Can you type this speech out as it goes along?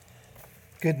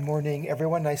Good morning,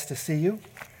 everyone. Nice to see you.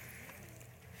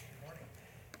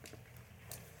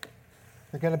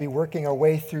 We're going to be working our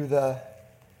way through the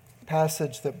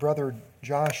passage that Brother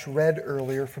Josh read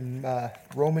earlier from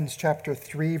Romans chapter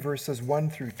 3, verses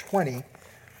 1 through 20.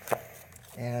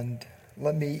 And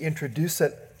let me introduce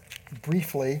it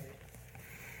briefly.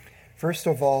 First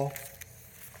of all,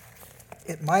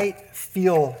 it might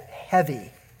feel heavy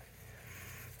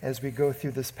as we go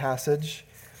through this passage.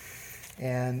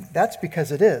 And that's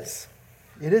because it is.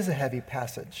 It is a heavy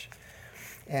passage.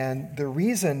 And the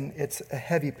reason it's a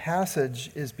heavy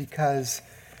passage is because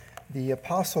the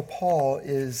Apostle Paul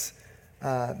is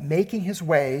making his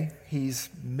way, he's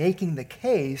making the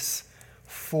case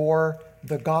for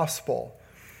the gospel.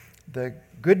 The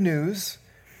good news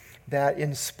that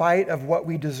in spite of what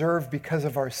we deserve because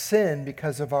of our sin,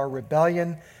 because of our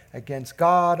rebellion against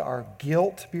God, our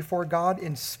guilt before God,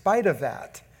 in spite of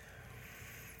that,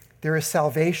 there is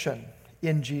salvation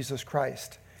in Jesus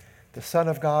Christ, the Son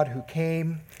of God who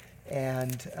came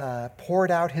and poured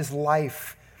out his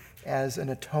life as an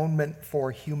atonement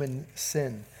for human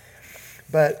sin.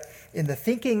 But in the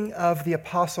thinking of the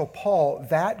Apostle Paul,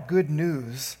 that good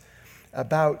news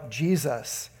about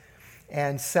Jesus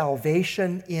and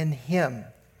salvation in him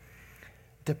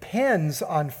depends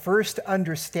on first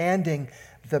understanding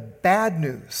the bad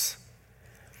news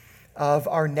of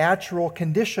our natural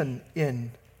condition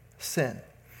in sin.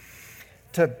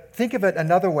 To think of it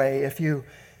another way, if you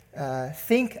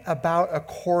think about a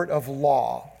court of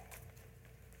law,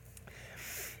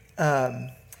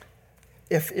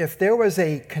 if there was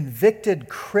a convicted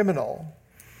criminal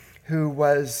who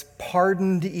was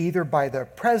pardoned either by the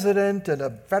president in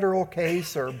a federal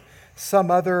case or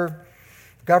some other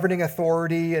governing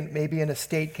authority, and maybe in a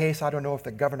state case, I don't know if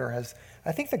the governor has,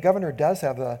 I think the governor does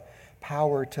have the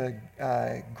power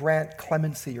to grant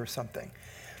clemency or something.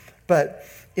 But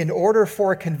in order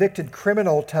for a convicted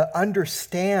criminal to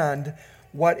understand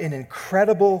what an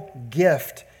incredible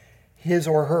gift his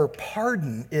or her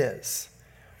pardon is,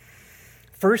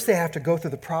 first they have to go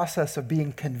through the process of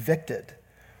being convicted.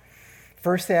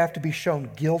 First they have to be shown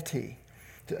guilty.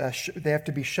 They have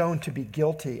to be shown to be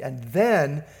guilty. And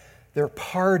then their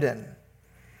pardon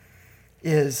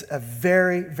is a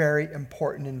very, very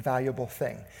important and valuable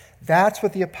thing. That's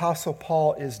what the Apostle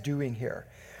Paul is doing here.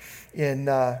 In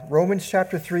Romans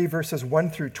chapter 3, verses 1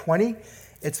 through 20,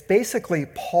 it's basically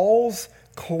Paul's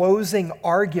closing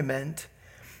argument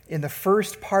in the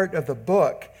first part of the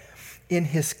book in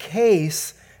his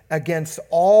case against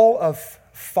all of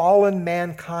fallen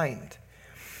mankind.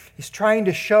 He's trying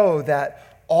to show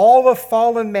that all of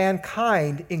fallen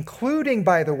mankind, including,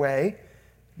 by the way,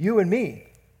 you and me,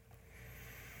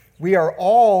 we are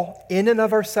all in and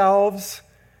of ourselves,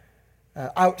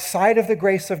 outside of the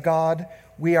grace of God.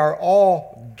 We are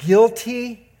all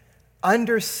guilty,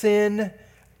 under sin,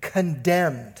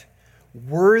 condemned,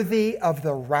 worthy of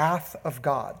the wrath of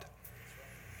God.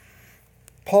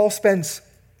 Paul spends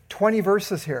 20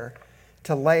 verses here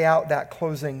to lay out that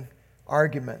closing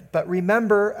argument. But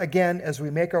remember, again, as we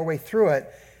make our way through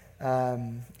it,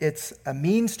 it's a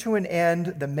means to an end,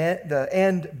 the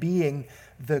end being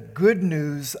the good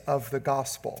news of the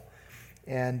gospel.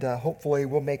 And hopefully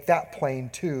we'll make that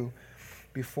plain too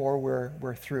before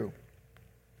we're through.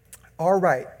 All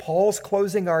right, Paul's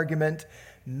closing argument,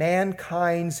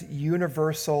 mankind's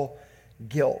universal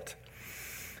guilt.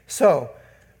 So,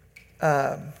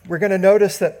 we're going to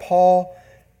notice that Paul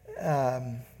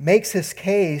makes his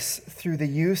case through the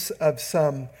use of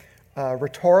some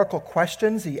rhetorical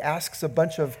questions. He asks a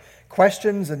bunch of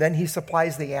questions and then he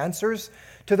supplies the answers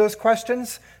to those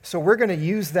questions. So we're going to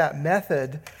use that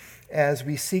method as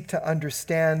we seek to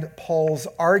understand Paul's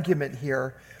argument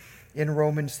here in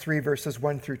Romans 3, verses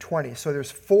 1 through 20. So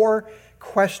there's 4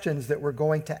 questions that we're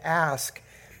going to ask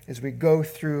as we go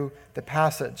through the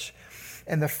passage.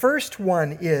 And the first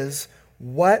one is,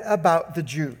 what about the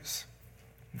Jews?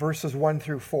 Verses 1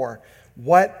 through 4.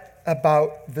 What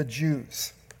about the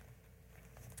Jews?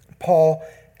 Paul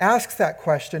asks that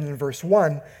question in verse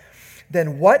 1.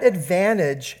 Then what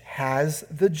advantage has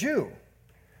the Jew?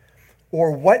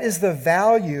 Or what is the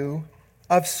value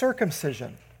of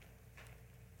circumcision?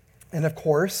 And of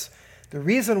course, the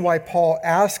reason why Paul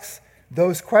asks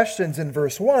those questions in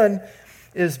verse 1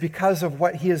 is because of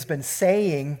what he has been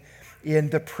saying in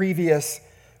the previous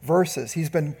verses. He's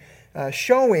been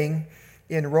showing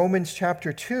in Romans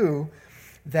chapter 2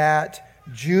 that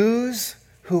Jews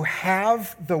who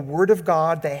have the Word of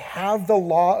God, they have the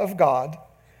law of God,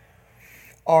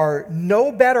 are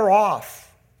no better off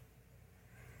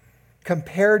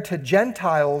compared to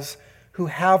Gentiles who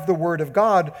have the Word of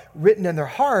God written in their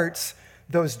hearts,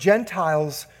 those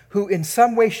Gentiles who in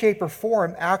some way, shape, or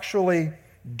form actually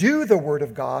do the Word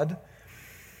of God,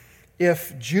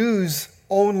 if Jews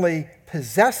only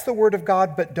possess the Word of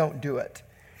God but don't do it.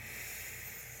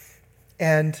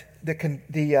 And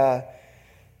the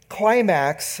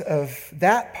climax of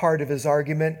that part of his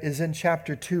argument is in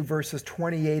chapter 2, verses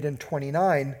 28 and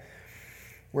 29,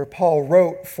 where Paul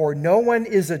wrote, "For no one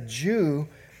is a Jew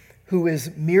who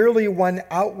is merely one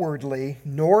outwardly,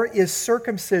 nor is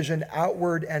circumcision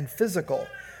outward and physical.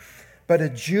 But a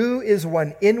Jew is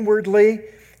one inwardly,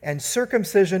 and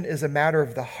circumcision is a matter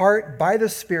of the heart by the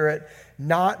Spirit,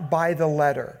 not by the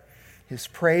letter. His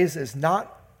praise is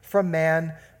not from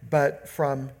man, but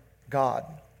from God."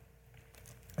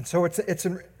 And so it's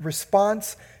in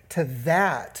response to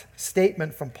that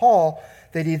statement from Paul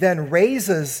that he then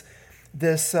raises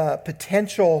this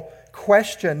potential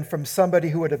question from somebody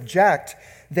who would object,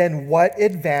 then what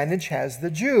advantage has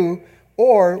the Jew,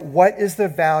 or what is the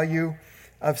value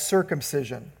of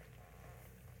circumcision?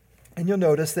 And you'll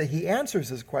notice that he answers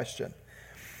his question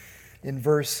in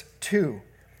verse 2.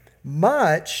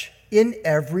 Much in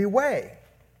every way.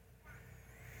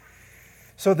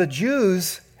 So the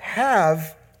Jews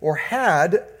have or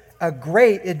had a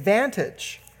great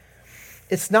advantage.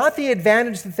 It's not the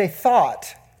advantage that they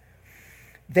thought.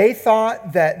 They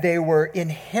thought that they were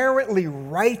inherently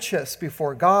righteous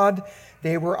before God.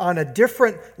 They were on a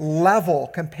different level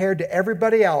compared to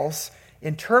everybody else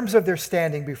in terms of their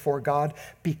standing before God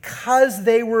because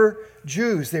they were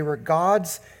Jews. They were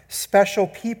God's special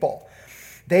people.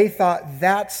 They thought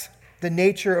that's the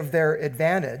nature of their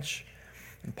advantage.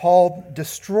 And Paul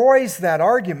destroys that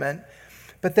argument,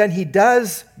 but then he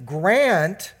does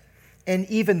grant and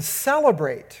even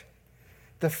celebrate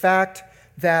the fact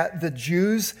that the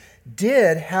Jews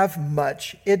did have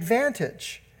much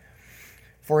advantage.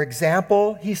 For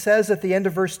example, he says at the end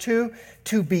of verse 2,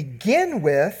 to begin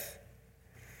with,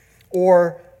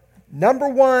 or number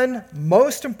one,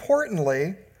 most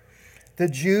importantly, the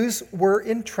Jews were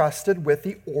entrusted with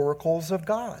the oracles of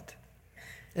God.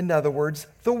 In other words,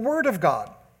 the Word of God.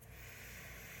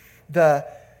 The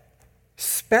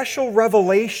special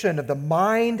revelation of the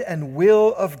mind and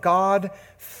will of God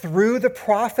through the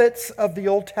prophets of the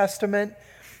Old Testament,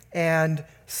 and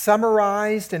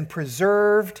summarized and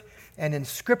preserved and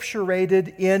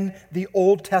inscripturated in the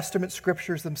Old Testament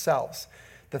scriptures themselves.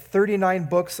 The 39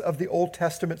 books of the Old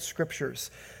Testament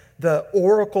scriptures, the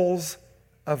oracles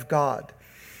of God.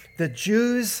 The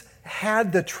Jews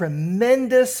had the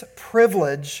tremendous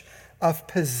privilege of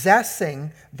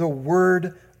possessing the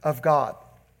Word of God.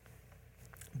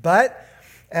 But,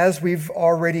 as we've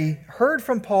already heard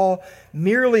from Paul,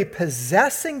 merely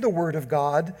possessing the Word of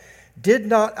God did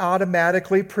not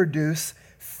automatically produce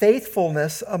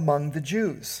faithfulness among the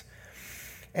Jews.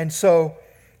 And so,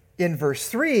 in verse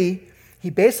 3, he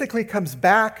basically comes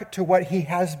back to what he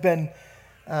has been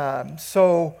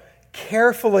so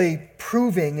carefully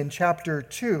proving in chapter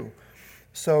 2.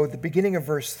 So, the beginning of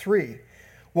verse 3.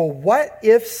 Well, what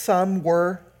if some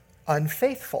were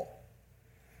unfaithful?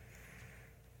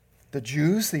 The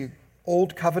Jews, the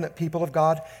Old Covenant people of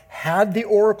God, had the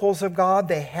oracles of God.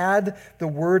 They had the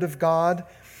Word of God.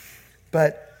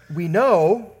 But we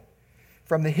know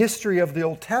from the history of the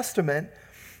Old Testament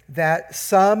that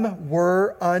some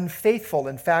were unfaithful.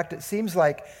 In fact, it seems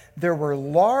like there were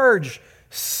large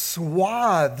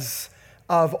swaths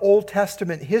of Old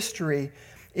Testament history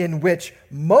in which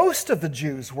most of the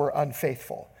Jews were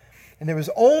unfaithful. And there was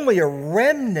only a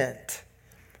remnant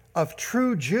of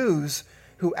true Jews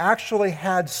who actually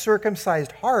had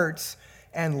circumcised hearts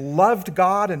and loved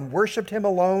God and worshiped Him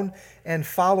alone and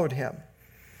followed Him.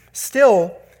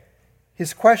 Still,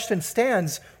 his question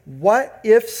stands, what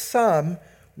if some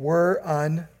were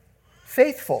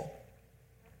unfaithful?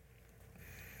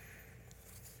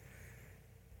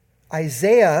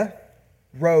 Isaiah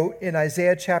wrote in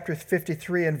Isaiah chapter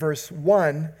 53 and verse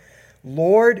 1,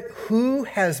 Lord, who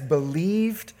has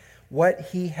believed what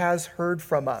he has heard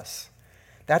from us?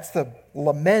 That's the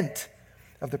lament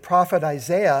of the prophet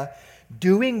Isaiah,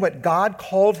 doing what God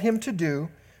called him to do,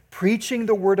 preaching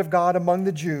the word of God among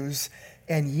the Jews,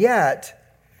 and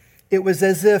yet it was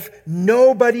as if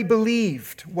nobody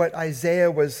believed what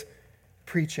Isaiah was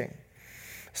preaching.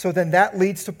 So then that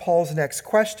leads to Paul's next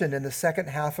question in the second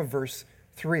half of verse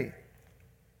 3.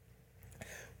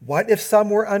 What if some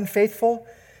were unfaithful?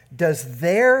 Does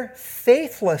their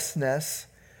faithlessness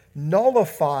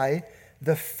nullify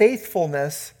the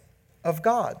faithfulness of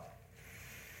God?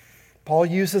 Paul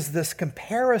uses this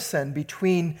comparison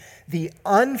between the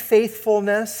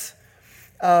unfaithfulness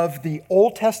of the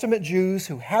Old Testament Jews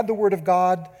who had the Word of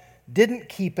God, didn't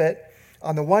keep it,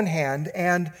 on the one hand,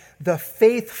 and the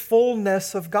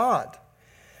faithfulness of God.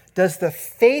 does the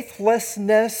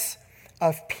faithlessness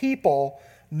of people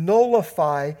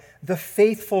nullify the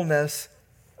faithfulness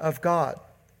of God?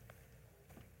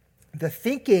 The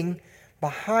thinking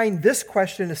behind this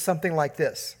question is something like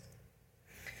this.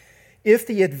 If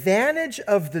the advantage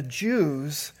of the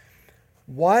Jews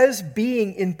was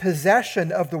being in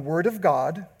possession of the Word of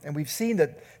God, and we've seen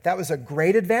that that was a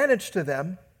great advantage to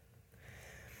them,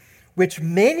 which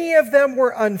many of them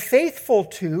were unfaithful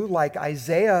to, like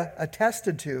Isaiah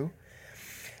attested to,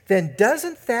 then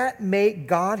doesn't that make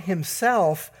God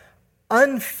himself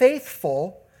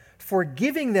unfaithful for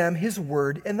giving them his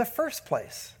word in the first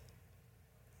place?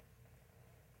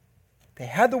 They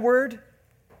had the word,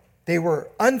 they were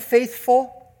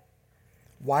unfaithful.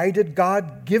 Why did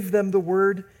God give them the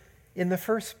word in the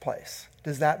first place?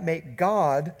 Does that make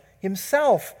God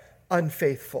himself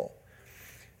unfaithful?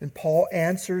 And Paul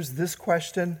answers this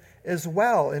question as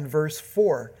well in verse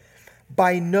 4.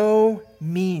 By no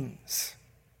means.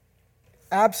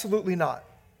 Absolutely not.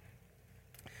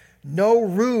 No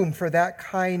room for that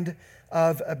kind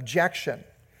of objection.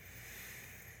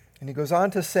 And he goes on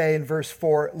to say in verse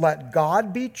 4, let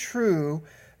God be true,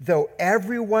 though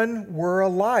everyone were a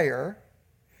liar,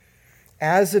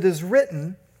 as it is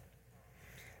written,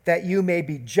 that you may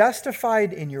be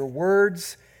justified in your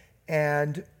words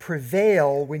and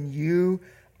prevail when you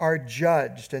are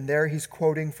judged. And there he's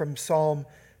quoting from Psalm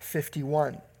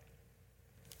 51.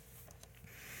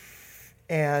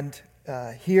 And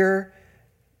here,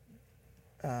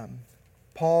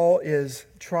 Paul is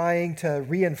trying to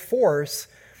reinforce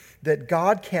that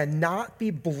God cannot be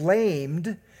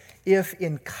blamed if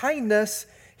in kindness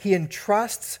he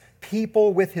entrusts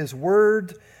people with his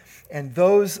word and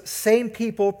those same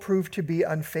people prove to be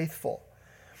unfaithful.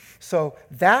 So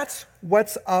that's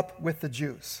what's up with the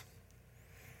Jews.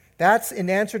 That's in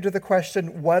answer to the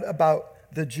question, what about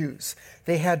the Jews?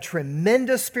 They had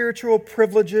tremendous spiritual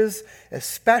privileges,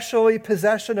 especially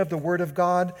possession of the Word of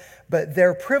God, but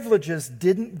their privileges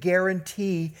didn't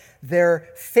guarantee their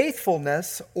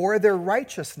faithfulness or their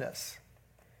righteousness.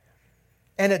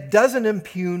 And it doesn't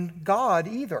impugn God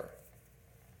either.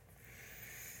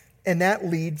 And that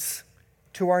leads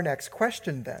to our next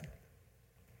question then.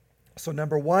 So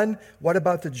number one, what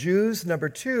about the Jews? Number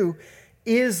two,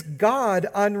 is God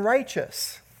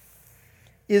unrighteous?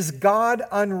 Is God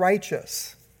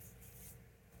unrighteous?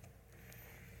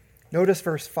 Notice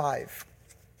verse 5.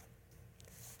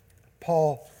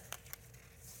 Paul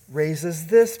raises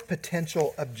this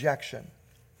potential objection.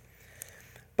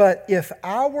 But if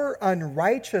our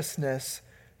unrighteousness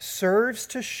serves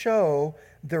to show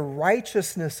the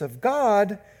righteousness of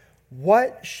God,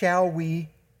 what shall we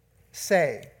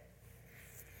say?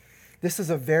 This is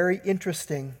a very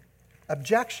interesting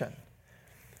objection,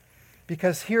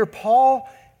 because here Paul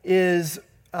is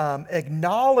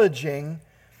acknowledging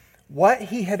what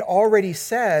he had already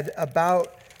said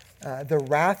about the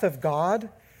wrath of God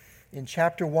in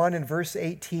chapter 1 and verse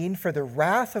 18. For the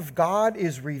wrath of God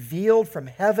is revealed from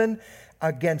heaven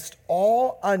against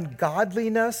all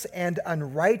ungodliness and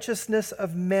unrighteousness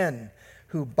of men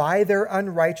who by their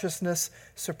unrighteousness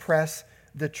suppress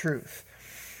the truth.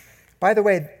 By the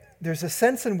way, there's a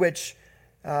sense in which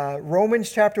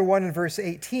Romans chapter 1 and verse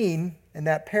 18, in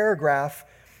that paragraph,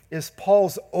 is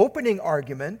Paul's opening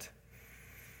argument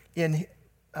in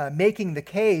making the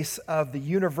case of the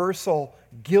universal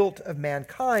guilt of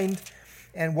mankind.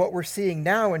 And what we're seeing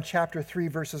now in chapter 3,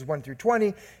 verses 1 through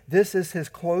 20, this is his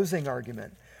closing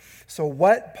argument. So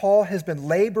what Paul has been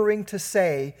laboring to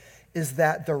say is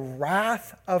that the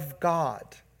wrath of God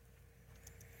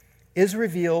is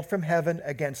revealed from heaven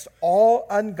against all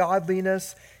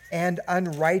ungodliness and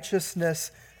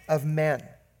unrighteousness of men.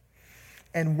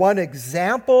 And one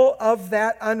example of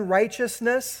that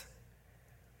unrighteousness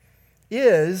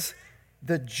is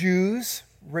the Jews'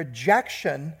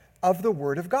 rejection of the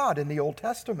Word of God in the Old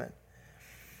Testament.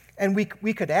 And we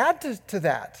could add to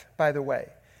that, by the way,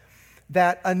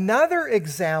 that another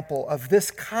example of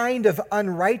this kind of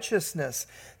unrighteousness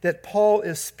that Paul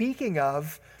is speaking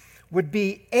of would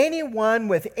be anyone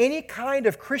with any kind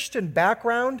of Christian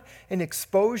background and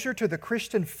exposure to the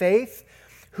Christian faith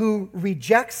who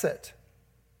rejects it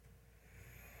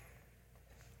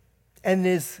and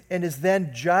is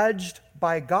then judged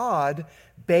by God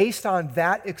based on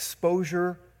that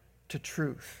exposure to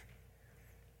truth.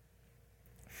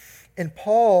 And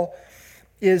Paul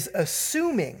is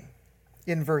assuming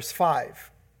in verse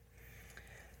 5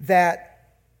 that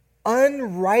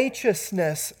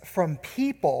unrighteousness from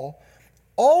people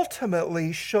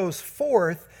ultimately shows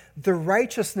forth the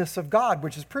righteousness of God,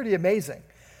 which is pretty amazing.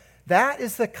 That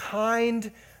is the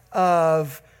kind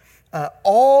of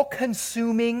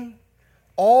all-consuming,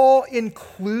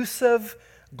 all-inclusive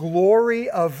glory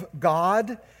of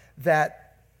God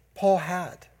that Paul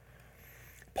had.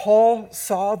 Paul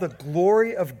saw the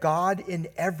glory of God in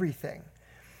everything.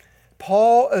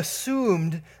 Paul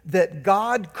assumed that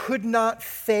God could not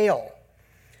fail.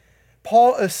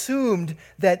 Paul assumed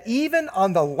that even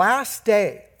on the last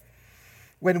day,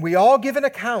 when we all give an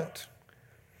account,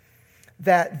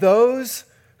 that those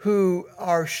who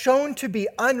are shown to be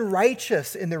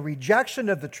unrighteous in the rejection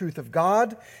of the truth of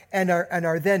God and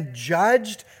are then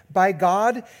judged by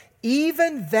God,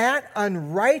 even that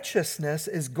unrighteousness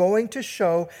is going to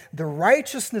show the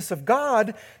righteousness of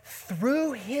God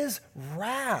through his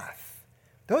wrath.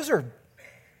 Those are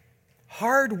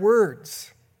hard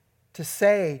words to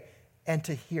say and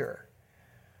to hear.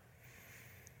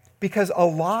 Because a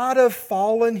lot of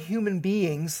fallen human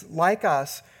beings like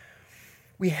us,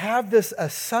 we have this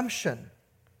assumption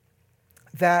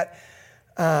that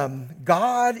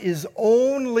God is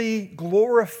only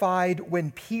glorified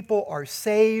when people are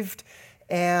saved,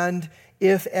 and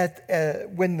if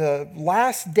when the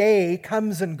last day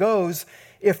comes and goes,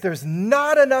 if there's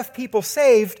not enough people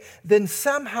saved, then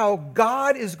somehow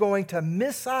God is going to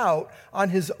miss out on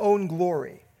his own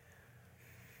glory.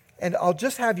 And I'll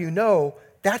just have you know,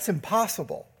 that's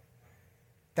impossible.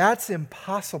 That's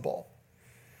impossible.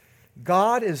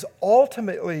 God is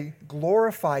ultimately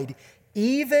glorified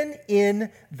even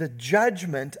in the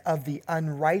judgment of the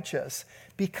unrighteous,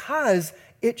 because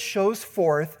it shows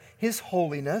forth his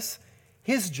holiness,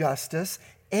 his justice,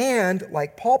 and,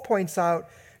 like Paul points out,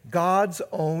 God's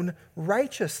own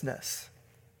righteousness.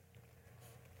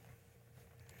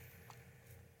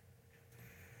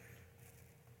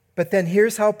 But then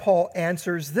here's how Paul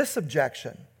answers this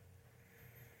objection.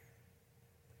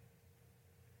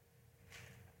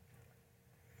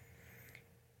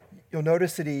 You'll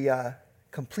notice that he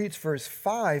completes verse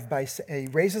 5 by he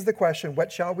raises the question,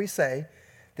 what shall we say?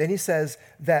 Then he says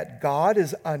that God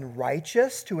is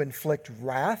unrighteous to inflict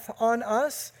wrath on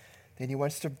us. Then he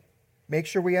wants to make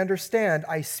sure we understand,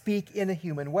 I speak in a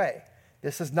human way.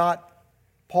 This is not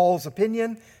Paul's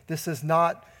opinion. This is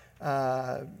not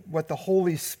what the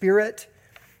Holy Spirit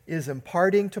is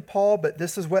imparting to Paul, but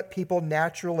this is how people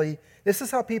naturally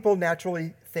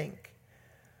think.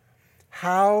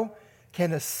 How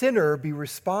can a sinner be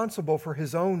responsible for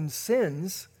his own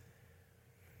sins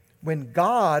when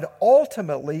God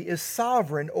ultimately is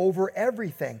sovereign over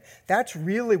everything? That's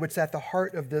really what's at the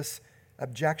heart of this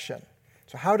objection.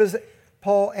 So how does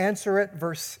Paul answer it?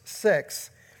 Verse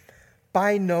 6,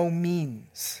 by no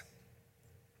means.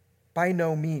 By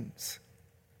no means.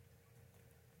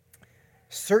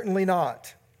 Certainly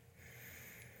not.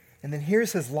 And then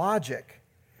here's his logic.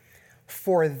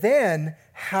 For then,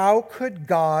 how could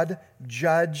God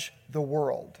judge the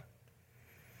world?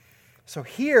 So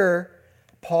here,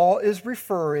 Paul is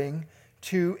referring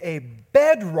to a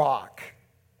bedrock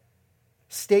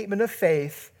statement of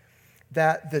faith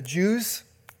that the Jews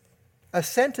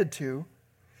assented to.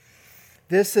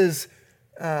 This is,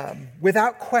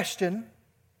 without question,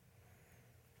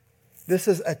 this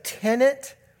is a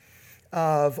tenet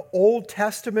of Old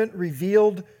Testament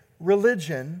revealed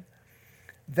religion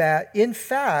that, in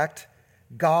fact,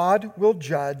 God will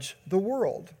judge the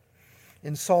world.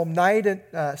 In Psalm 9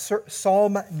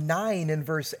 in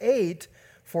verse 8,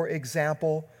 for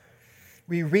example,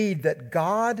 we read that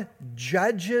God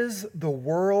judges the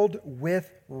world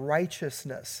with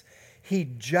righteousness. He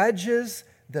judges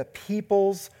the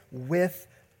peoples with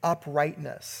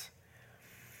uprightness.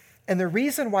 And the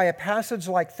reason why a passage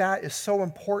like that is so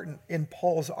important in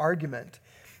Paul's argument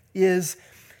is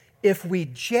if we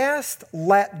just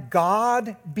let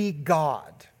God be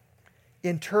God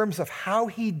in terms of how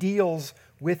he deals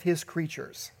with his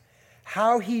creatures,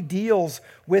 how he deals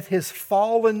with his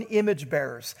fallen image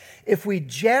bearers, if we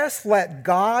just let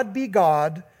God be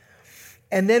God,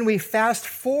 and then we fast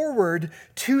forward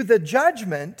to the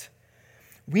judgment,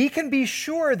 we can be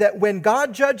sure that when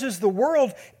God judges the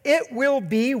world, it will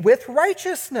be with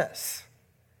righteousness.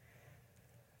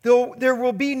 There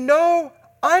will be no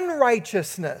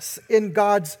unrighteousness in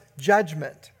God's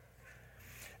judgment.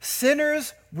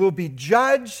 Sinners will be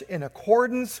judged in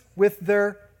accordance with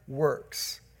their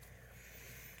works.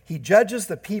 He judges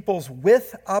the peoples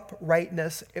with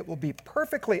uprightness. It will be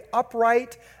perfectly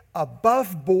upright,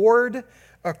 above board,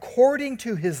 according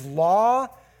to his law,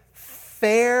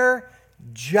 fair,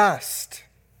 just.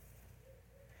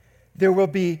 There will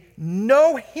be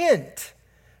no hint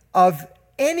of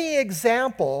any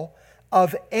example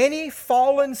of any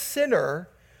fallen sinner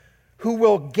who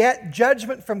will get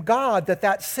judgment from God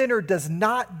that sinner does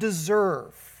not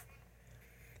deserve.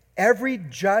 Every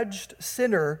judged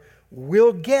sinner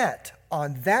will get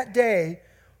on that day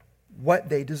what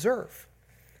they deserve.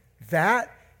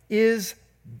 That is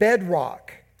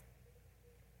bedrock.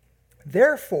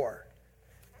 Therefore,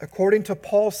 according to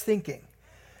Paul's thinking,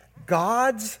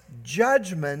 God's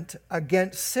judgment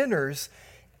against sinners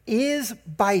is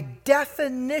by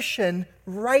definition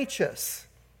righteous.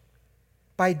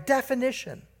 By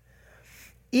definition.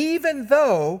 Even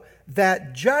though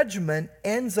that judgment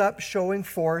ends up showing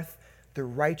forth the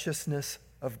righteousness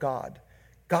of God.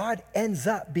 God ends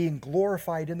up being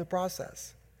glorified in the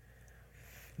process.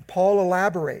 Paul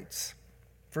elaborates,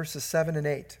 verses 7 and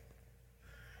 8.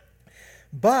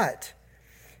 But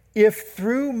if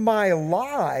through my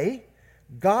lie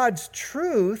God's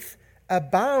truth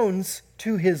abounds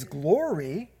to his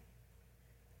glory,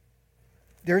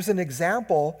 there's an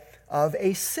example of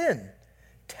a sin,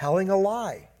 telling a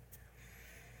lie.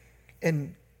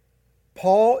 And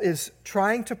Paul is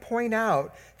trying to point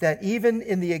out that even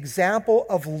in the example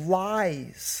of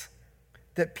lies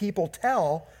that people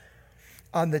tell,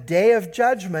 on the day of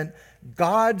judgment,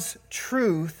 God's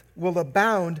truth will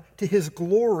abound to his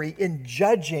glory in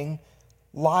judging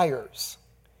liars.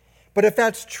 But if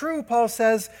that's true, Paul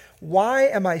says, why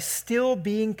am I still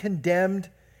being condemned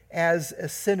as a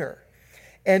sinner?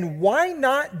 And why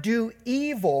not do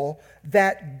evil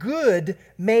that good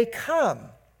may come?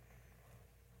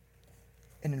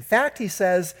 And in fact, he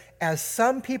says, as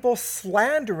some people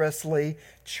slanderously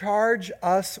charge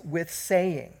us with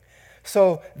saying.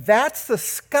 So that's the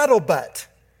scuttlebutt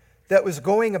that was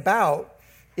going about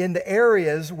in the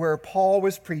areas where Paul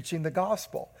was preaching the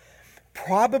gospel.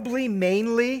 Probably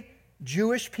mainly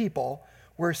Jewish people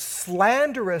were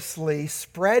slanderously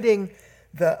spreading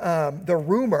the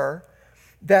rumor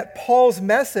that Paul's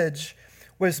message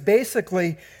was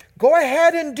basically, go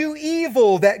ahead and do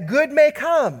evil that good may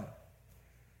come.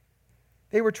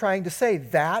 They were trying to say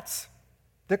that's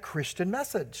the Christian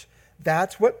message.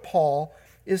 That's what Paul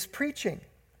is preaching.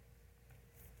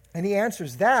 And he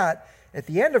answers that at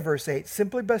the end of verse 8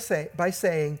 simply by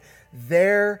saying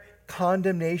their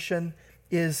condemnation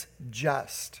is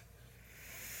just.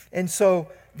 And so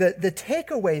the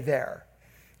takeaway there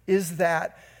is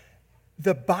that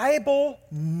the Bible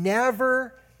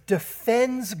never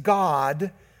defends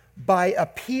God by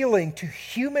appealing to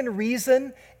human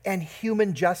reason and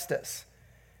human justice.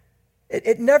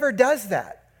 It never does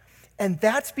that. And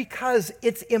that's because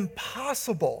it's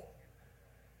impossible.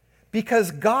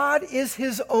 Because God is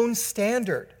his own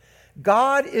standard.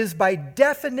 God is by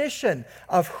definition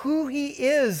of who he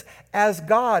is as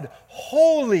God,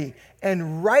 holy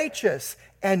and righteous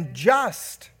and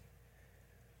just.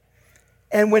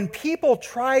 And when people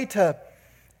try to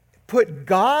put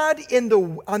God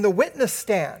on the witness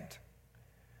stand,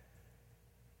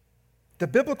 the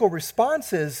biblical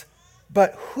response is,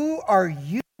 but who are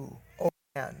you, O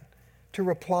man, to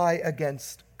reply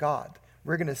against God?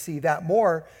 We're going to see that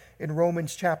more in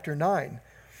Romans chapter 9.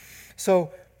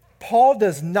 So Paul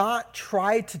does not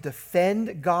try to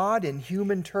defend God in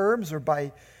human terms or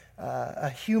by a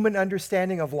human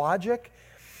understanding of logic.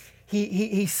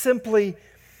 He simply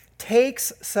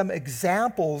takes some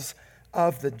examples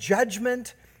of the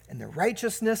judgment and the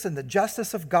righteousness and the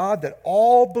justice of God that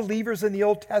all believers in the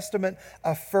Old Testament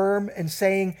affirm and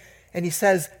saying, and he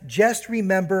says, just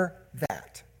remember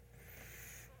that.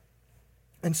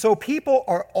 And so people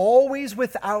are always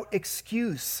without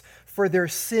excuse for their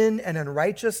sin and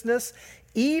unrighteousness,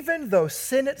 even though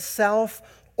sin itself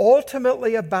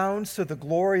ultimately abounds to the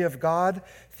glory of God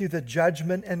through the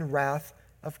judgment and wrath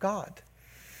of God.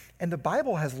 And the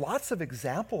Bible has lots of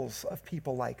examples of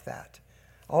people like that.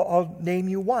 I'll name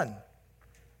you one.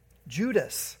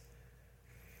 Judas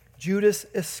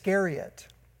Iscariot.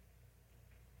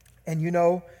 And you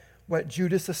know what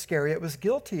Judas Iscariot was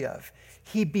guilty of.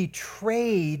 He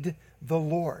betrayed the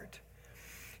Lord.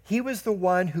 He was the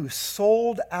one who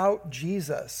sold out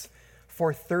Jesus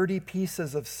for 30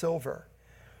 pieces of silver.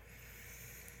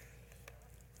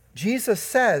 Jesus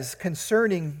says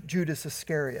concerning Judas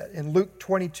Iscariot in Luke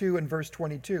 22 and verse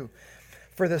 22,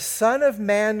 for the Son of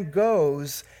Man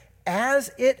goes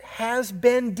as it has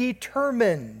been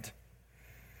determined.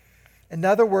 In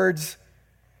other words,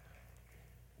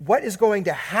 what is going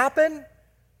to happen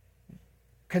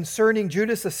concerning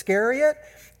Judas Iscariot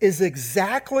is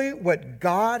exactly what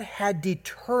God had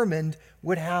determined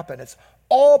would happen. It's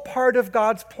all part of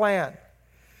God's plan.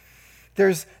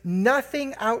 There's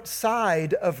nothing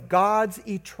outside of God's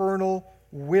eternal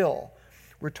will.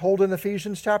 We're told in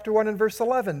Ephesians chapter 1 and verse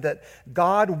 11 that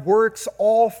God works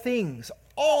all things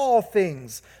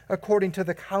according to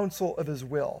the counsel of his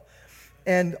will.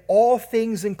 And all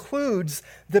things includes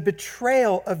the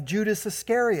betrayal of Judas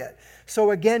Iscariot.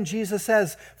 So again, Jesus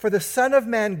says, for the Son of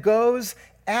Man goes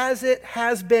as it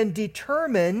has been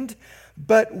determined,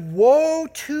 but woe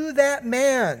to that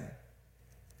man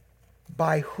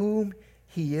by whom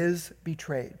he is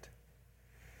betrayed.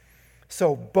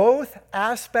 So both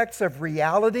aspects of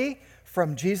reality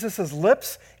from Jesus'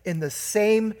 lips in the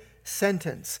same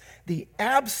sentence. The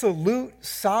absolute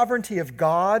sovereignty of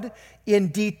God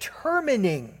in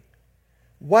determining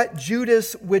what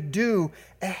Judas would do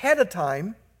ahead of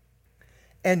time,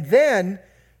 and then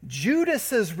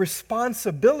Judas's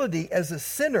responsibility as a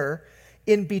sinner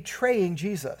in betraying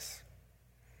Jesus.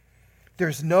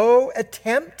 There's no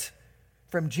attempt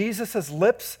from Jesus'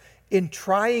 lips in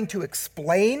trying to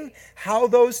explain how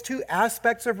those two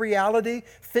aspects of reality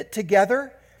fit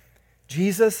together.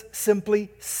 Jesus simply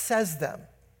says them.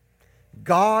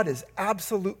 God is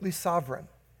absolutely sovereign.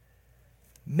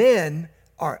 Men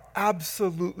are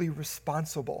absolutely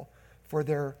responsible for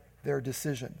their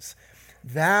decisions.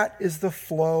 That is the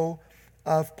flow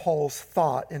of Paul's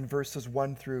thought in verses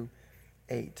 1 through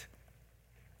 8.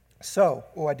 So,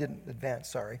 I didn't advance,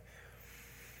 sorry.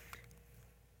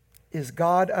 Is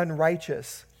God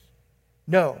unrighteous?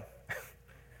 No.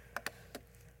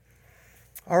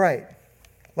 All right,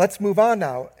 let's move on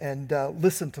now and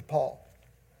listen to Paul.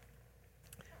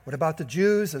 What about the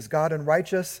Jews? Is God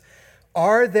unrighteous?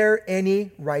 Are there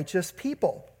any righteous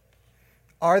people?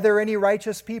 Are there any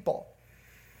righteous people?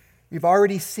 We've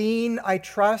already seen, I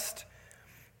trust,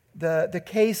 the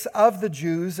case of the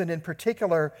Jews, and in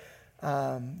particular,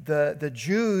 the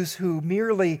Jews who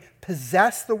merely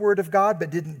possessed the Word of God but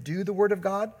didn't do the Word of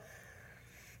God.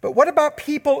 But what about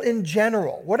people in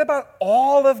general? What about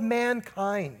all of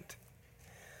mankind?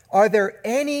 Are there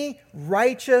any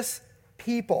righteous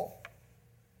people?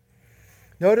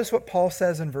 Notice what Paul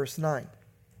says in verse 9.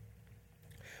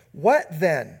 What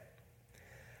then?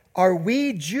 Are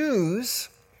we Jews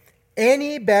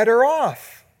any better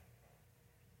off?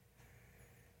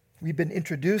 We've been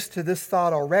introduced to this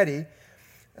thought already,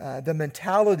 the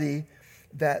mentality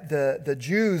that the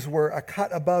Jews were a cut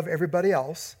above everybody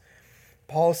else.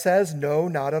 Paul says, no,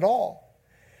 not at all.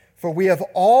 For we have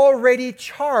already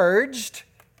charged,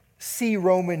 see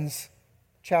Romans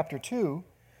chapter 2,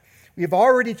 we have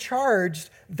already charged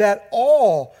that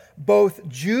all, both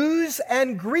Jews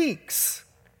and Greeks,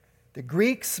 the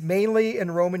Greeks mainly in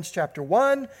Romans chapter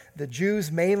 1, the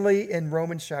Jews mainly in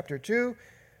Romans chapter 2,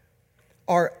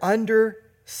 are under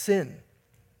sin.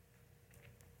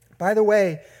 By the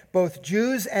way, both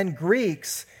Jews and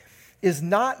Greeks is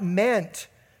not meant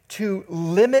to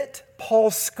limit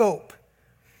Paul's scope,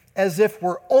 as if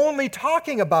we're only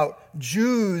talking about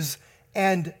Jews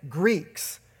and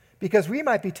Greeks, because we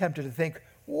might be tempted to think,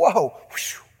 whoa,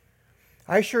 whew,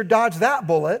 I sure dodged that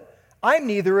bullet. I'm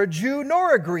neither a Jew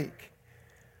nor a Greek.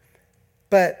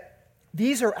 But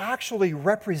these are actually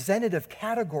representative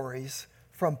categories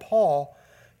from Paul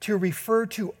to refer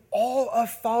to all of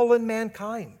fallen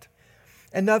mankind.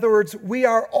 In other words, we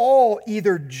are all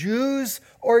either Jews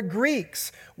or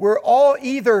Greeks. We're all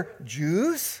either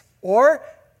Jews or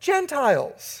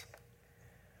Gentiles.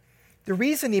 The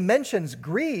reason he mentions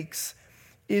Greeks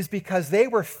is because they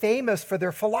were famous for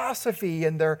their philosophy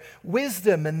and their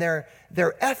wisdom and their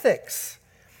ethics.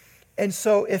 And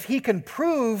so if he can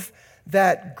prove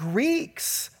that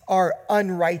Greeks are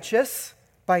unrighteous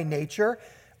by nature,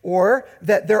 or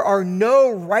that there are no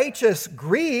righteous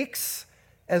Greeks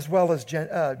as well as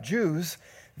Jews,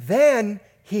 then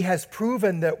he has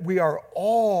proven that we are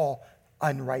all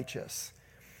unrighteous.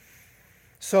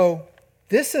 So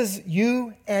this is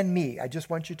you and me. I just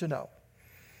want you to know.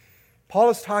 Paul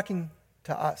is talking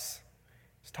to us.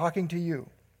 He's talking to you.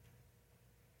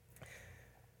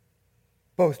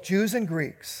 Both Jews and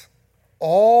Greeks,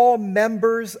 all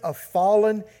members of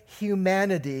fallen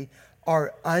humanity,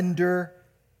 are under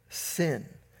sin.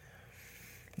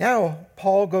 Now,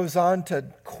 Paul goes on to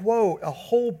quote a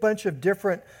whole bunch of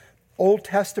different Old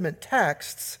Testament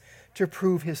texts to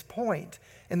prove his point.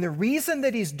 And the reason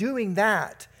that he's doing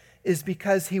that is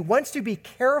because he wants to be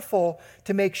careful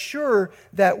to make sure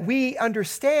that we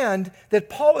understand that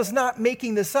Paul is not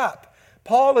making this up.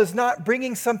 Paul is not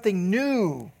bringing something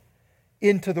new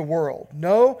into the world.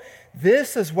 No,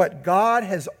 this is what God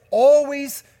has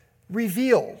always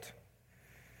revealed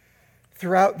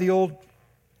throughout the Old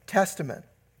Testament.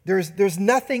 There's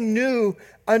nothing new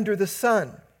under the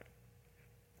sun.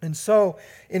 And so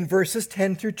in verses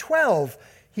 10 through 12,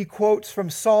 he quotes from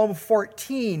Psalm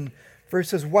 14,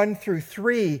 verses 1 through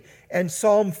 3, and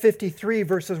Psalm 53,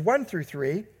 verses 1 through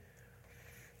 3.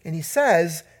 And he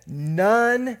says,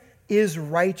 none is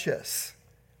righteous,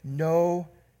 no,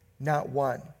 not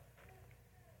one.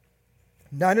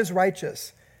 None is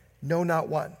righteous, no, not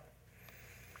one.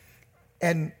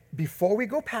 And before we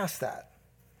go past that,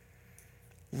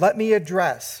 let me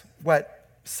address what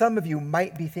some of you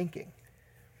might be thinking.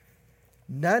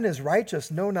 None is righteous,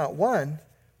 no, not one.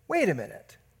 Wait a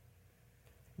minute.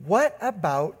 What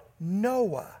about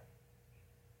Noah?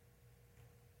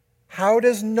 How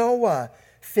does Noah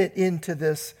fit into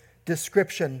this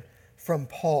description from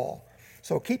Paul?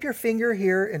 So keep your finger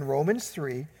here in Romans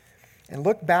 3 and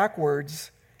look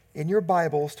backwards in your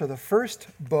Bibles to the first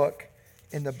book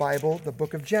in the Bible, the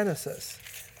book of Genesis.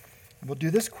 We'll do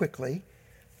this quickly,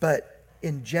 but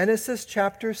in Genesis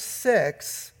chapter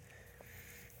 6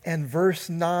 and verse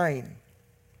 9,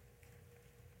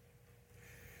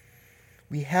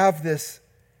 we have this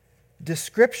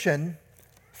description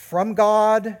from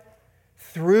God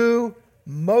through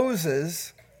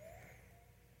Moses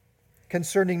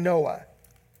concerning Noah.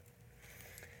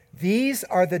 These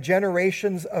are the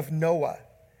generations of Noah.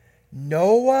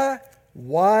 Noah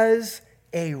was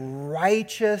a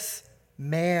righteous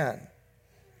man,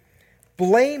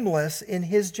 blameless in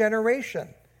his generation.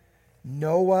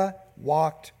 Noah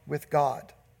walked with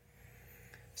God.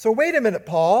 So wait a minute,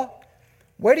 Paul.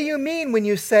 What do you mean when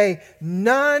you say,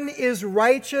 none is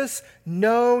righteous,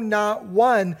 no, not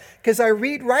one? Because I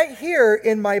read right here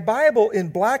in my Bible in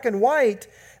black and white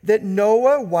that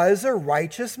Noah was a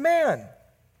righteous man.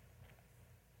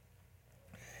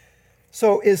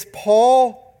 So is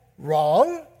Paul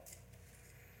wrong?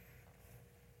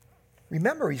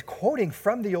 Remember, he's quoting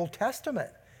from the Old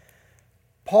Testament.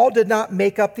 Paul did not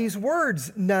make up these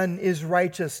words, none is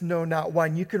righteous, no, not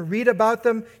one. You can read about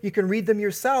them, you can read them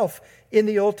yourself in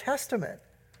the Old Testament.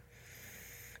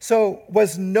 So,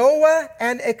 was Noah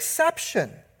an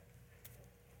exception?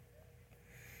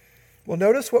 Well,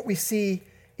 notice what we see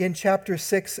in chapter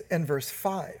 6 and verse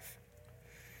 5.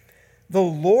 The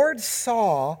Lord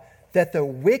saw that the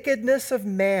wickedness of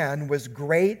man was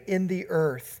great in the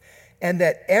earth, and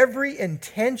that every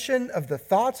intention of the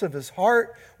thoughts of his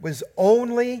heart was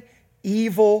only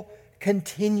evil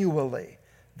continually.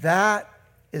 That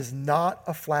is not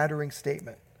a flattering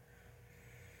statement.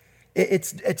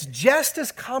 It's just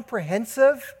as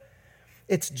comprehensive,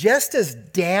 it's just as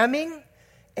damning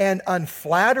and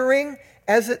unflattering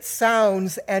as it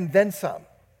sounds, and then some.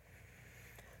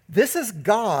 This is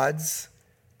God's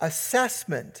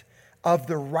assessment of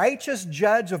the righteous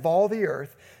judge of all the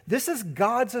earth. This is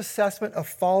God's assessment of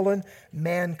fallen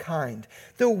mankind.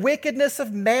 The wickedness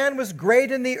of man was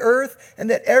great in the earth, and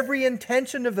that every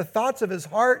intention of the thoughts of his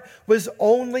heart was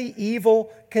only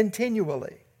evil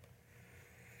continually.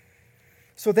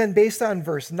 So then, based on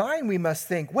verse 9, we must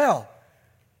think, well,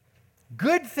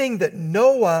 good thing that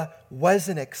Noah was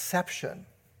an exception.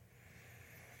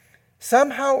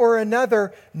 Somehow or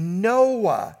another,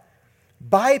 Noah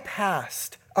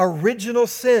bypassed original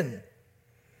sin.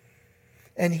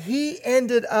 And he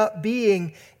ended up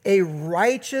being a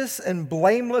righteous and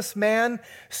blameless man,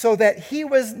 so that he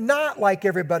was not like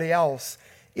everybody else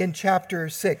in chapter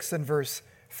 6 and verse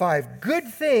 5. Good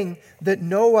thing that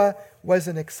Noah was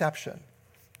an exception.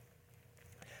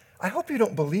 I hope you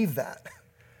don't believe that.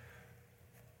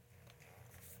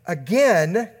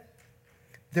 Again,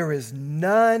 there is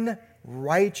none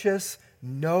righteous,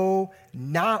 no,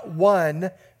 not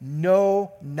one,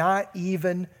 no, not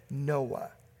even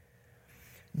Noah.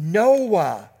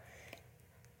 Noah,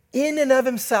 in and of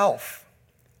himself,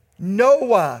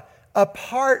 Noah,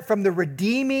 apart from the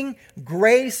redeeming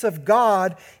grace of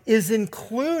God, is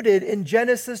included in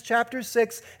Genesis chapter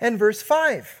 6 and verse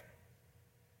 5.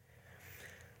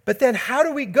 But then how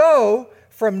do we go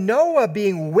from Noah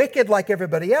being wicked like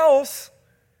everybody else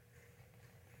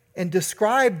and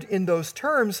described in those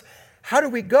terms, how do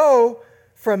we go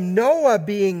from Noah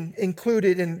being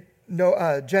included in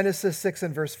Genesis 6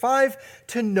 and verse 5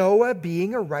 to Noah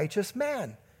being a righteous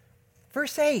man?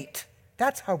 Verse 8,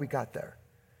 that's how we got there.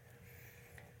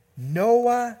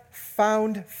 Noah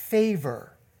found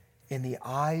favor in the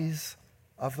eyes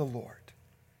of the Lord.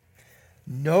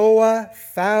 Noah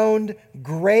found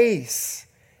grace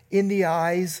in the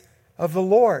eyes of the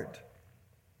Lord.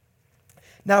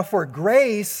 Now, for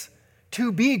grace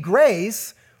to be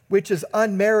grace, which is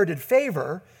unmerited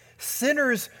favor,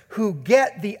 sinners who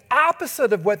get the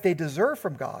opposite of what they deserve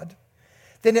from God,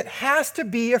 then it has to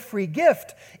be a free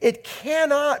gift. It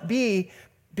cannot be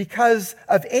because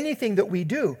of anything that we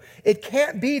do. It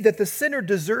can't be that the sinner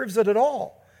deserves it at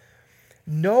all.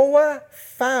 Noah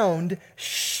found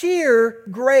sheer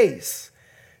grace.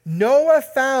 Noah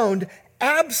found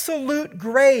absolute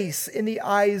grace in the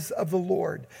eyes of the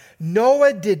Lord.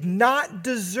 Noah did not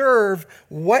deserve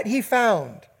what he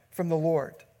found from the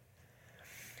Lord.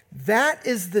 That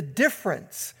is the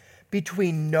difference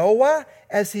between Noah,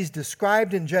 as he's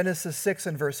described in Genesis 6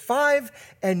 and verse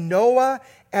 5, and Noah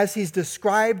as he's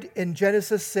described in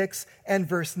Genesis 6 and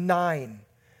verse 9.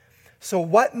 So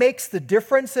what makes the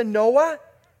difference in Noah?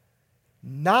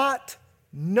 Not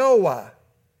Noah.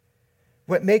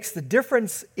 What makes the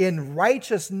difference in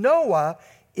righteous Noah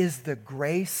is the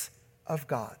grace of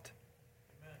God.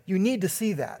 You need to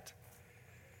see that.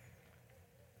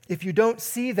 If you don't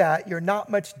see that, you're not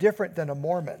much different than a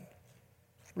Mormon.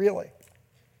 Really.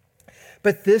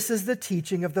 But this is the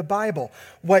teaching of the Bible.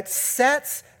 What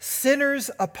sets sinners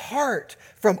apart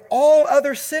from all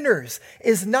other sinners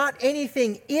is not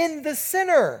anything in the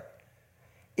sinner.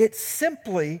 It's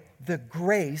simply the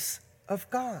grace of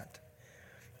God.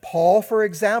 Paul, for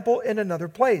example, in another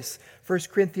place, 1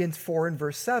 Corinthians 4 and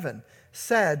verse 7,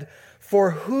 said,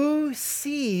 "For who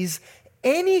sees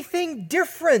anything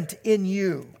different in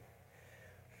you?"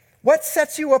 What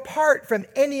sets you apart from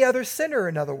any other sinner,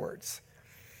 in other words?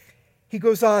 He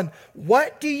goes on,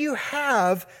 "What do you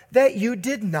have that you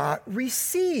did not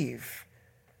receive?"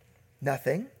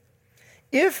 Nothing.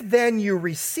 "If then you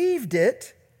received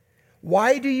it,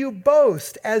 why do you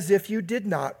boast as if you did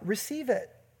not receive it?"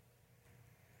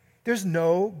 There's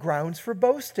no grounds for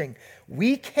boasting.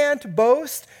 We can't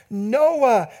boast.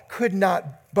 Noah could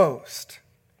not boast.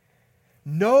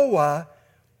 Noah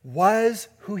was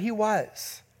who he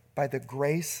was by the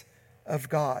grace of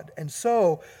God. And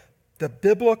so the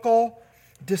biblical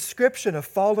description of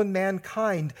fallen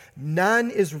mankind, none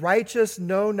is righteous,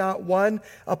 no, not one,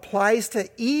 applies to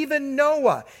even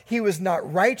Noah. He was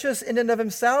not righteous in and of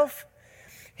himself.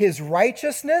 His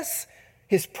righteousness,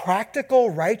 his practical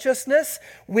righteousness,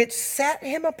 which set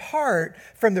him apart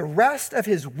from the rest of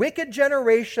his wicked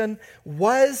generation,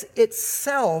 was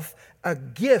itself a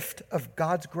gift of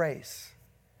God's grace.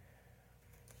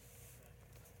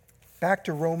 Back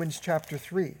to Romans chapter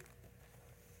 3.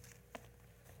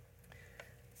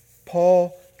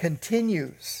 Paul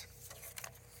continues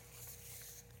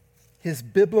his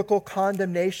biblical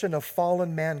condemnation of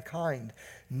fallen mankind.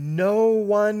 No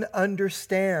one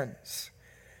understands.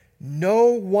 No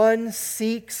one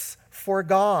seeks for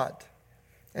God.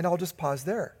 And I'll just pause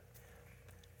there.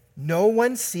 No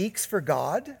one seeks for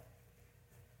God?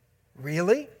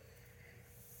 Really?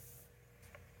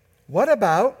 What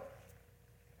about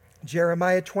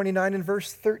Jeremiah 29 and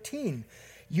verse 13?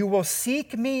 "You will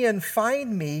seek me and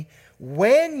find me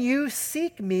when you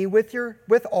seek me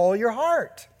with all your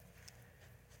heart."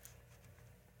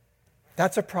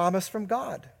 That's a promise from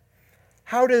God.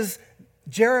 How does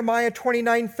Jeremiah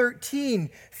 29:13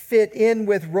 fit in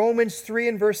with Romans 3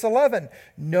 and verse 11?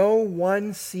 No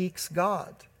one seeks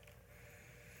God.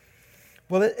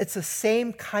 Well, it's the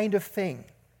same kind of thing.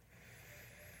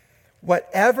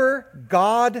 Whatever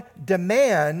God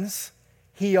demands,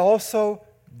 he also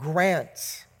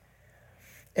grants.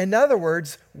 In other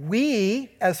words,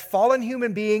 we, as fallen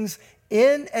human beings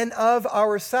in and of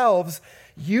ourselves,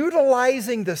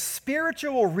 utilizing the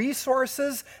spiritual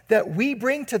resources that we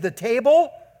bring to the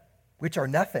table, which are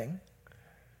nothing,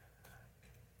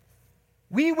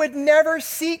 we would never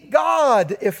seek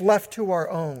God if left to our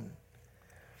own.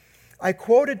 I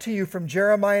quoted to you from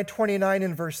Jeremiah 29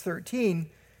 and verse 13.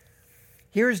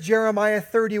 Here's Jeremiah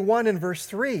 31 and verse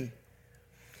 3.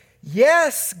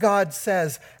 "Yes," God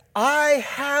says, "I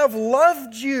have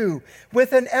loved you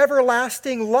with an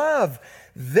everlasting love.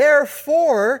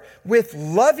 Therefore, with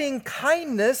loving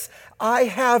kindness, I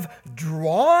have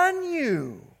drawn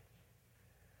you."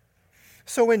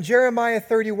 So in Jeremiah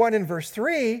 31 and verse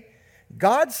 3,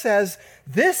 God says,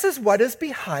 this is what is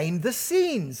behind the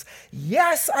scenes.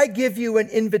 Yes, I give you an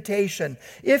invitation.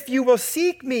 If you will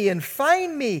seek me and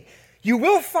find me, you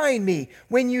will find me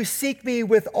when you seek me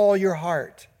with all your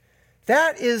heart.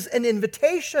 That is an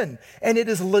invitation, and it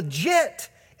is legit.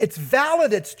 It's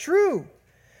valid. It's true.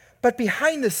 But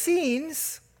behind the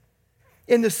scenes,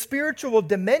 in the spiritual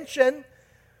dimension,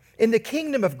 in the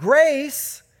kingdom of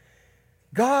grace,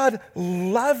 God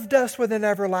loved us with an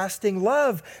everlasting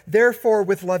love. Therefore,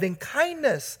 with loving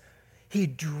kindness, he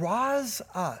draws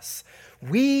us.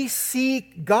 We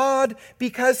seek God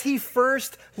because he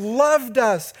first loved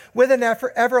us with an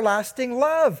everlasting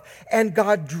love, and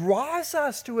God draws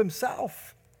us to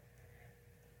himself.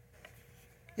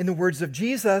 In the words of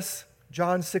Jesus,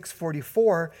 John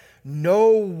 6:44, "No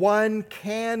one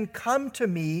can come to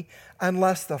me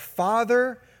unless the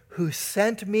Father who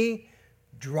sent me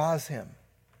draws him."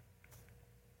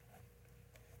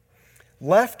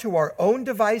 Left to our own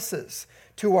devices,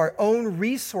 to our own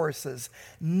resources,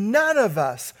 none of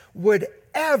us would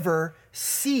ever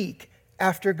seek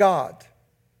after God.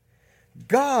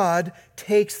 God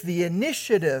takes the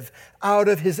initiative out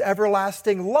of his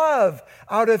everlasting love,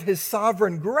 out of his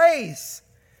sovereign grace.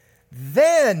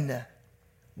 Then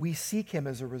we seek him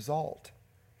as a result.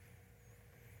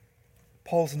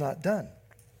 Paul's not done.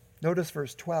 Notice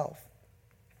verse 12.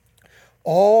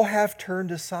 All have turned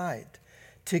aside.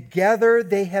 Together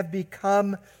they have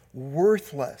become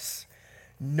worthless.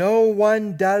 No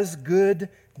one does good,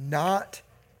 not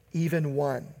even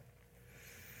one.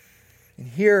 And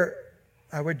here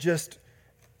I would just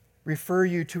refer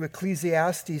you to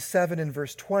Ecclesiastes 7 and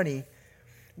verse 20,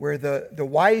 where the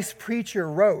wise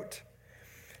preacher wrote,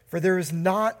 "For there is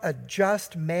not a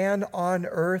just man on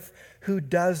earth who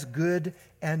does good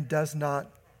and does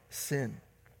not sin."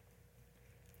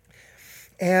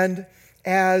 And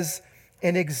as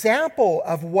an example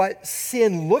of what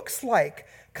sin looks like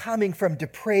coming from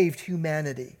depraved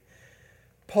humanity,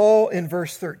 Paul in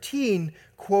verse 13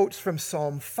 quotes from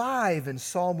Psalm 5 and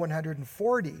Psalm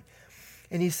 140.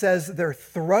 And he says, "Their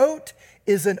throat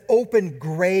is an open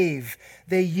grave.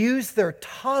 They use their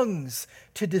tongues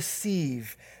to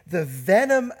deceive. The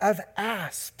venom of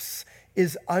asps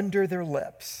is under their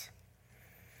lips."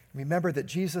 Remember that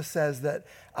Jesus says that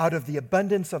out of the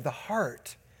abundance of the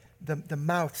heart, the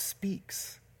mouth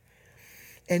speaks.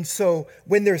 And so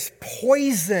when there's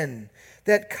poison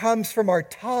that comes from our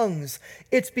tongues,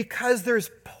 it's because there's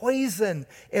poison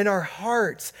in our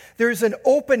hearts. There's an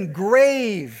open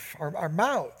grave, our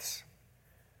mouths,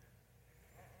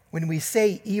 when we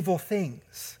say evil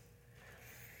things.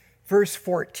 Verse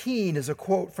 14 is a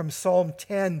quote from Psalm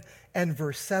 10 and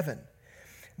verse 7.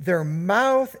 "Their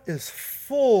mouth is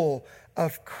full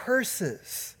of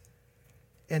curses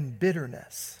and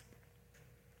bitterness."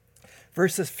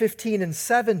 Verses 15 and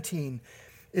 17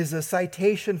 is a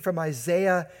citation from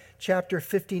Isaiah chapter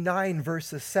 59,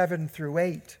 verses 7 through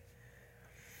 8.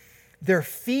 "Their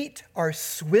feet are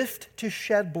swift to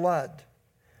shed blood.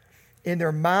 In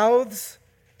their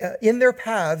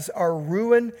paths are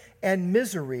ruin and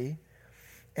misery,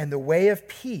 and the way of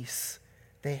peace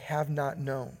they have not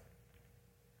known."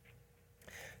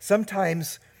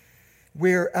 Sometimes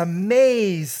we're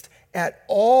amazed at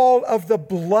all of the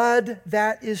blood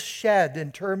that is shed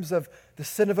in terms of the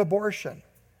sin of abortion,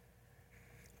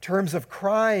 in terms of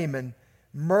crime and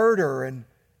murder and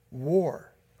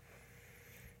war.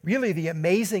 Really, the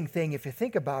amazing thing, if you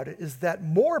think about it, is that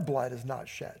more blood is not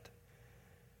shed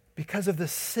because of the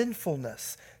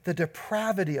sinfulness, the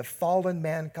depravity of fallen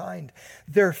mankind.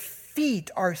 Their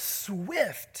feet are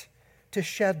swift to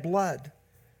shed blood,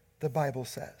 the Bible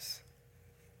says.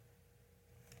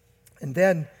 And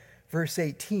then verse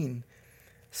 18,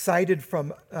 cited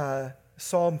from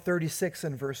Psalm 36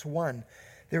 and verse 1,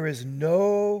 "There is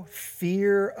no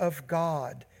fear of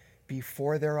God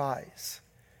before their eyes."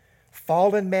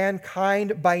 Fallen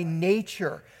mankind by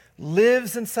nature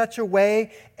lives in such a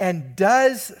way and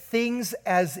does things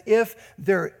as if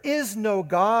there is no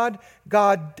God.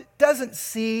 God doesn't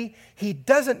see. He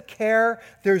doesn't care.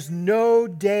 There's no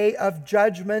day of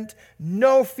judgment,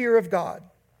 no fear of God.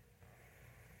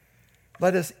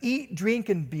 "Let us eat, drink,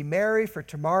 and be merry, for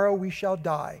tomorrow we shall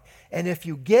die. And if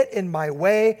you get in my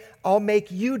way, I'll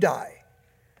make you die."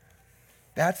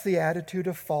 That's the attitude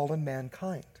of fallen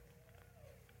mankind.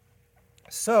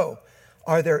 So,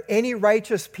 are there any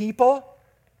righteous people?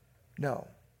 No.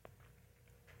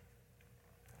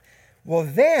 Well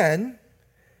then,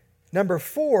 number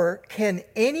 4, can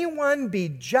anyone be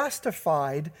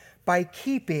justified by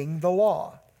keeping the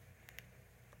law?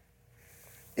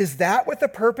 Is that what the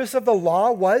purpose of the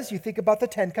law was? You think about the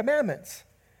 10 Commandments.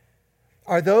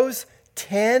 Are those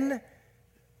 10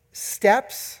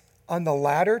 steps on the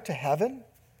ladder to heaven?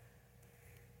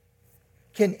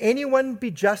 Can anyone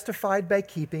be justified by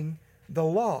keeping the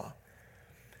law?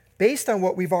 Based on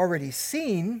what we've already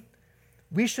seen,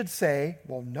 we should say,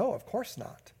 well, no, of course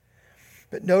not.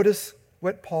 But notice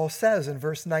what Paul says in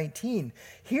verse 19.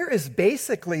 Here is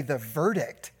basically the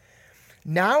verdict.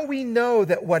 Now we know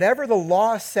that whatever the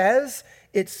law says,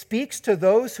 it speaks to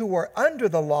those who are under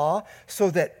the law, so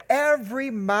that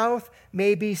every mouth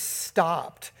may be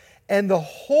stopped, and the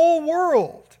whole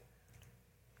world,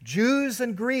 Jews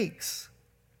and Greeks,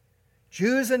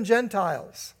 Jews and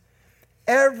Gentiles,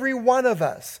 every one of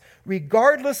us,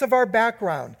 regardless of our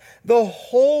background, the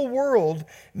whole world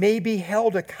may be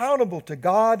held accountable to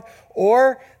God,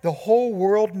 or the whole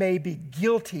world may be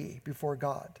guilty before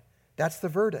God. That's the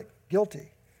verdict.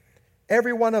 Guilty.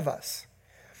 Every one of us.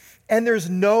 And there's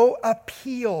no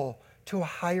appeal to a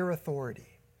higher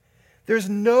authority. There's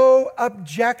no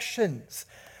objections.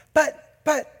 But,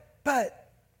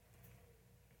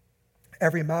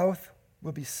 every mouth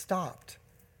will be stopped,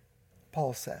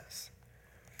 Paul says.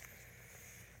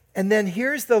 And then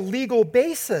here's the legal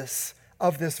basis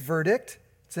of this verdict.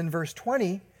 It's in verse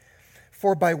 20.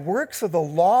 "For by works of the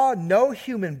law, no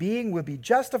human being will be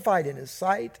justified in his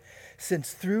sight,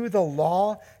 since through the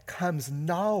law comes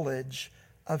knowledge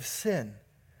of sin.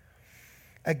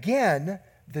 Again,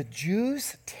 the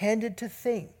Jews tended to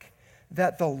think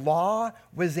that the law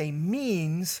was a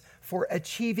means for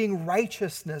achieving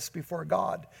righteousness before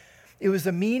God. It was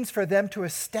a means for them to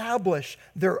establish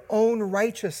their own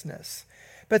righteousness.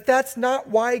 But that's not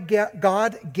why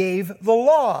God gave the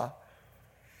law.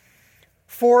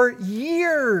 For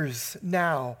years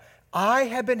now, I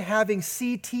have been having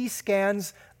CT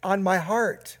scans on my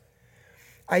heart.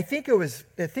 I think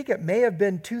it may have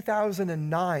been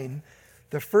 2009,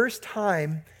 the first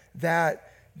time that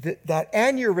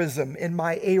aneurysm in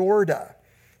my aorta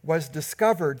was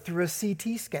discovered through a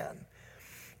CT scan.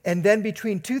 And then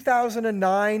between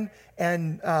 2009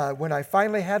 and when I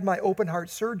finally had my open heart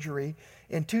surgery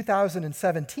in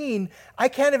 2017, I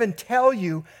can't even tell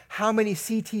you how many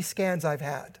CT scans I've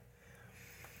had.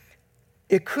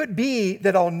 It could be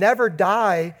that I'll never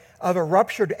die of a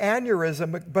ruptured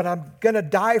aneurysm, but I'm going to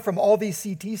die from all these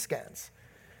CT scans.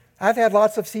 I've had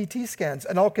lots of CT scans,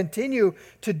 and I'll continue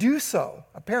to do so,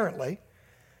 apparently,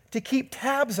 to keep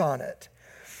tabs on it.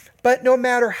 But no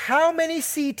matter how many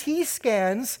CT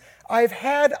scans I've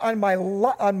had on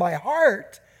my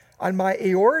heart, on my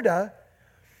aorta,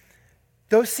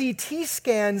 those CT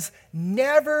scans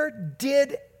never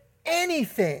did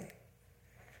anything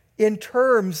in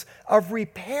terms of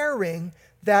repairing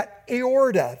that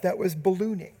aorta that was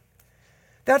ballooning.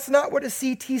 That's not what a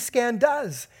CT scan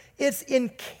does. It's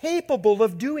incapable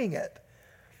of doing it.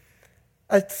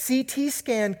 A CT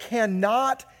scan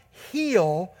cannot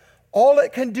heal. All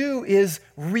it can do is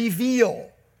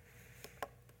reveal.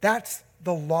 That's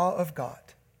the law of God.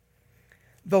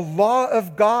 The law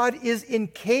of God is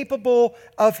incapable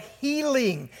of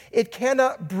healing. It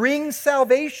cannot bring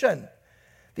salvation.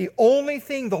 The only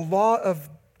thing the law of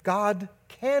God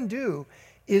can do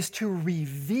is to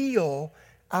reveal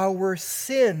our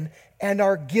sin and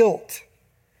our guilt.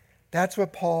 That's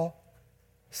what Paul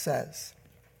says.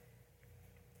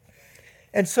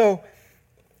 And so,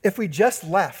 if we just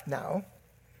left now,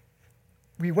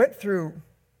 we went through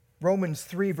Romans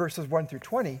 3, verses 1 through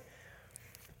 20,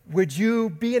 would you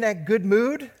be in a good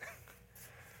mood?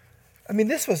 I mean,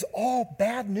 this was all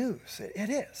bad news. It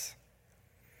is.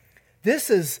 This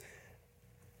is,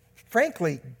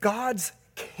 frankly, God's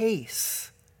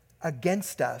case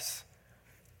against us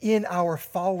in our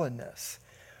fallenness.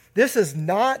 This is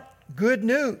not good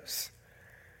news.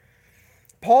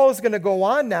 Paul is going to go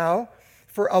on now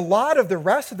for a lot of the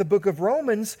rest of the book of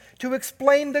Romans to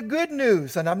explain the good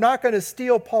news. And I'm not going to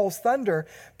steal Paul's thunder,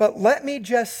 but let me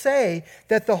just say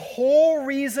that the whole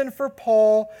reason for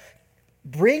Paul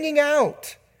bringing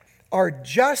out our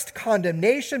just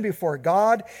condemnation before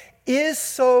God is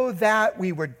so that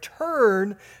we would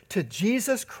turn to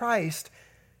Jesus Christ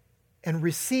and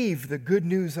receive the good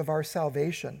news of our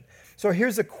salvation. So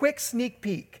here's a quick sneak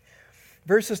peek.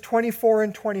 Verses 24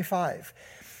 and 25.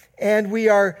 And we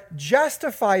are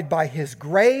justified by his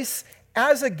grace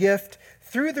as a gift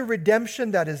through the redemption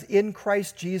that is in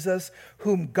Christ Jesus,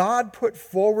 whom God put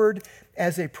forward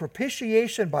as a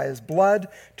propitiation by his blood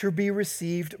to be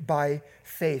received by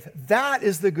faith. That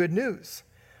is the good news.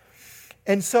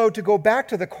 And so to go back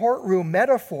to the courtroom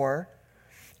metaphor,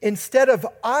 instead of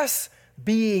us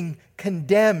being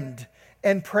condemned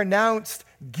and pronounced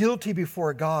guilty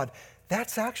before God,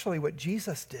 that's actually what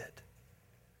Jesus did.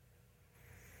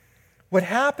 What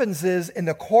happens is in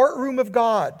the courtroom of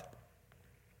God,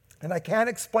 and I can't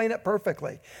explain it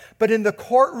perfectly, but in the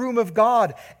courtroom of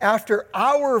God, after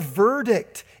our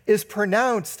verdict is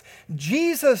pronounced,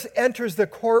 Jesus enters the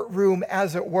courtroom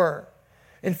as it were.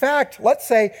 In fact, let's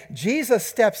say Jesus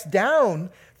steps down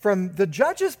from the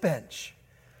judge's bench.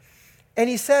 And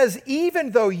he says,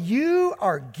 even though you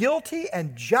are guilty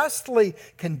and justly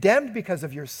condemned because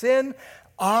of your sin,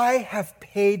 I have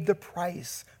paid the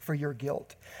price for your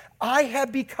guilt. I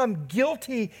have become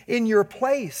guilty in your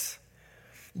place.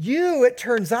 You, it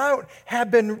turns out,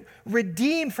 have been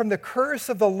redeemed from the curse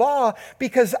of the law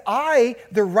because I,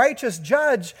 the righteous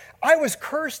judge, I was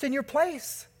cursed in your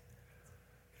place.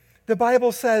 The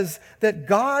Bible says that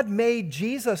God made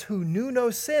Jesus, who knew no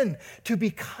sin, to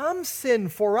become sin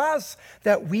for us,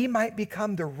 that we might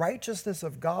become the righteousness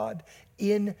of God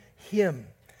in him.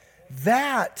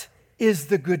 That is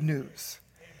the good news.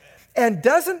 And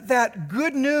doesn't that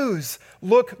good news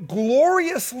look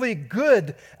gloriously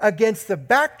good against the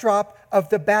backdrop of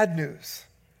the bad news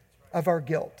of our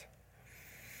guilt?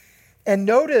 And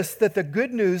notice that the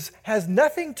good news has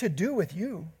nothing to do with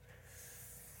you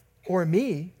or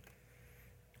me.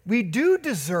 We do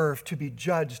deserve to be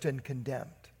judged and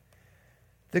condemned.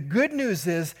 The good news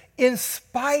is, in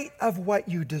spite of what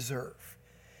you deserve,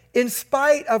 in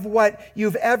spite of what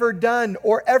you've ever done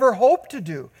or ever hoped to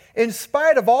do, in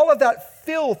spite of all of that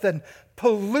filth and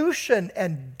pollution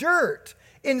and dirt,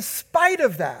 in spite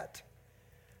of that,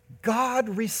 God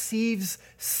receives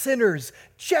sinners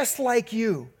just like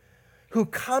you who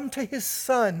come to his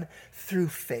Son through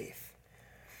faith,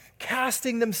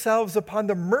 casting themselves upon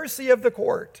the mercy of the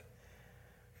court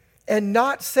and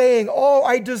not saying, oh,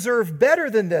 I deserve better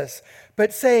than this,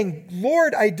 but saying,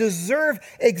 Lord, I deserve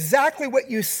exactly what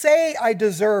you say I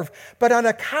deserve, but on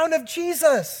account of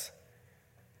Jesus,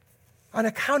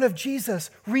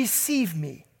 receive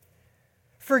me,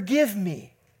 forgive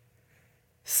me,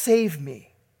 save me.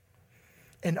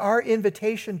 And our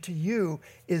invitation to you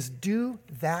is do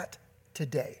that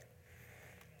today,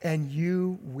 and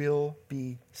you will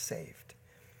be saved.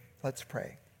 Let's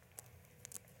pray.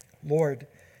 Lord,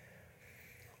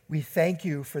 we thank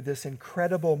you for this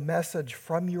incredible message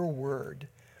from your word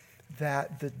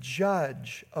that the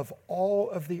judge of all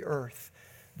of the earth,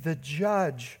 the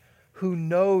judge who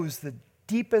knows the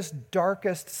deepest,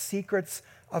 darkest secrets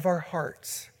of our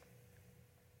hearts,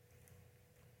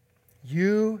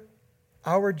 you,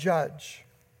 our judge,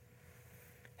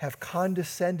 have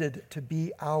condescended to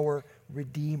be our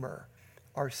Redeemer,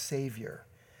 our Savior.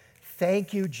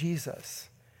 Thank you, Jesus,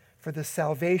 for the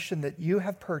salvation that you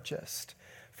have purchased,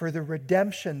 for the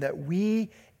redemption that we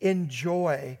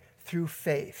enjoy through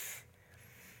faith.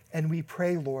 And we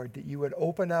pray, Lord, that you would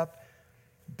open up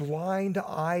blind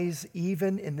eyes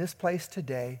even in this place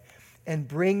today and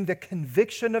bring the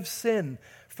conviction of sin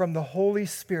from the Holy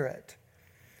Spirit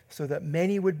so that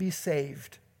many would be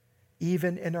saved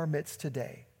even in our midst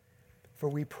today. For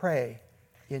we pray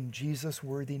in Jesus'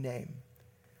 worthy name.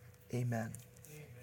 Amen.